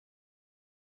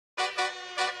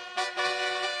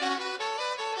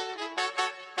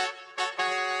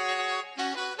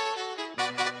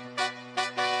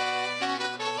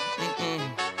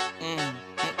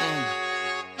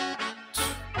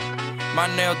My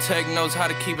nail tech knows how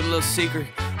to keep it a little secret.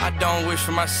 I don't wish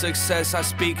for my success, I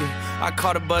speak it. I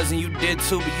caught a buzz and you did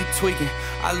too, but you tweaking.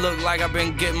 I look like I've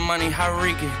been getting money, how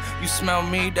reeking. You smell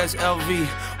me, that's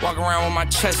LV. Walk around with my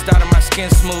chest out and my skin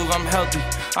smooth, I'm healthy.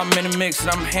 I'm in the mix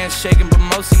and I'm handshaking, but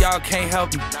most of y'all can't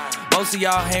help me. Most of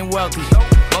y'all ain't wealthy.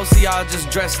 Most of y'all just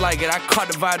dress like it. I caught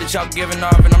the vibe that y'all giving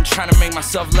off and I'm trying to make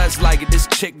myself less like it. This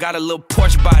chick got a little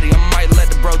Porsche body, I might let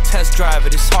the bro test drive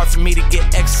it. It's hard for me to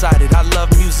get excited. I love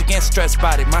music and stress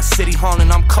about it. My city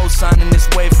haunting, I'm co-signing this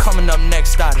wave coming up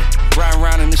next out it. Riding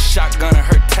around in the shotgun and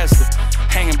her Tesla,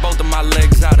 hanging both of my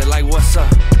legs out it like what's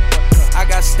up. I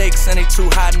got stakes and they too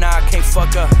high now, I can't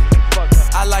fuck up.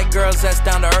 I like girls that's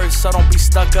down to earth, so don't be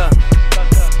stuck up.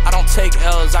 I don't take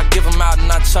L's, I give them out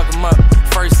and I chuck them up.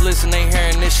 First listen, they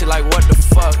hearing this shit like what the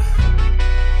fuck.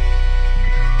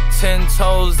 10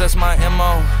 toes, that's my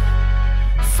MO.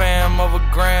 Fam over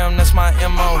gram, that's my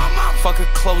MO. Fucking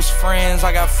close friends,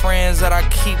 I got friends that I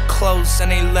keep close and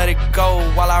they let it go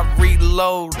while I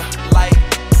reload. Like,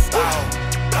 bow,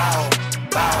 bow,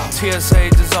 bow. TSA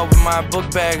just opened my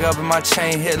book bag up and my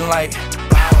chain hitting like,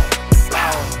 bow,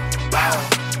 bow, bow,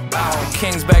 bow. The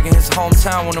King's back in his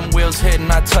hometown when them wheels hit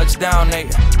and I touch down, they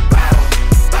bow,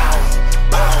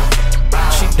 bow, bow, bow.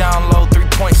 She down low,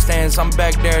 3-point stands, I'm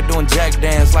back there doing jack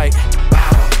dance like,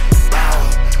 bow,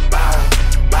 bow, bow,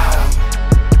 bow.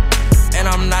 And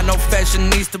I'm not no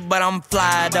fashionista, but I'm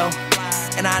fly though.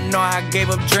 And I know I gave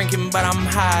up drinking, but I'm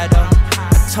high though.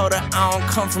 I told her I don't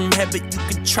come from here, but you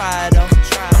can try though.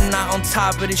 I'm not on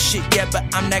top of this shit yet, but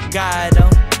I'm that guy though.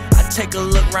 I take a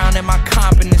look round at my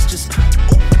confidence, just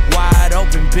wide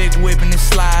open, big whip and it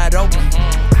slide open.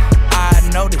 I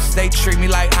notice they treat me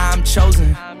like I'm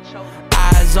chosen.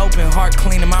 Eyes open, heart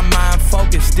clean and my mind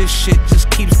focused. This shit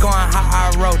just keeps going how I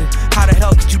wrote it. How the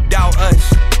hell could you doubt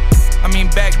us? I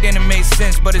mean, back then it made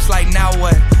sense, but it's like, now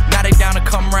what? Now they down to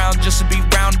come round just to be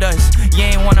round us. You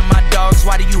ain't one of my dogs,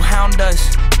 why do you hound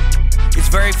us? It's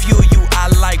very few of you I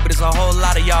like, but it's a whole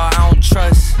lot of y'all I don't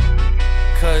trust.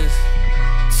 Cause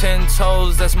 10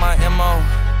 toes, that's my MO.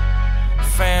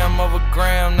 Fam over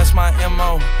gram, that's my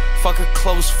MO. Fucking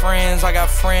close friends, I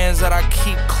got friends that I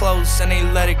keep close and they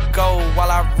let it go while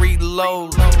I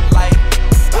reload. Like,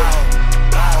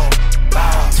 bow, bow,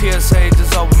 bow. TSA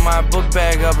just opened my book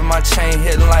bag up and my chain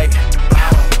hitting like, bow,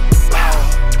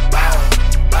 bow, bow,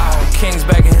 bow. The King's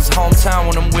back in his hometown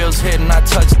when them wheels hit and I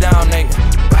touch down, they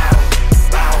bow,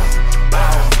 bow,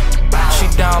 bow, bow. She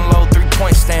down low,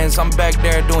 3-point stands, I'm back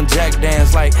there doing jack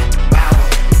dance like,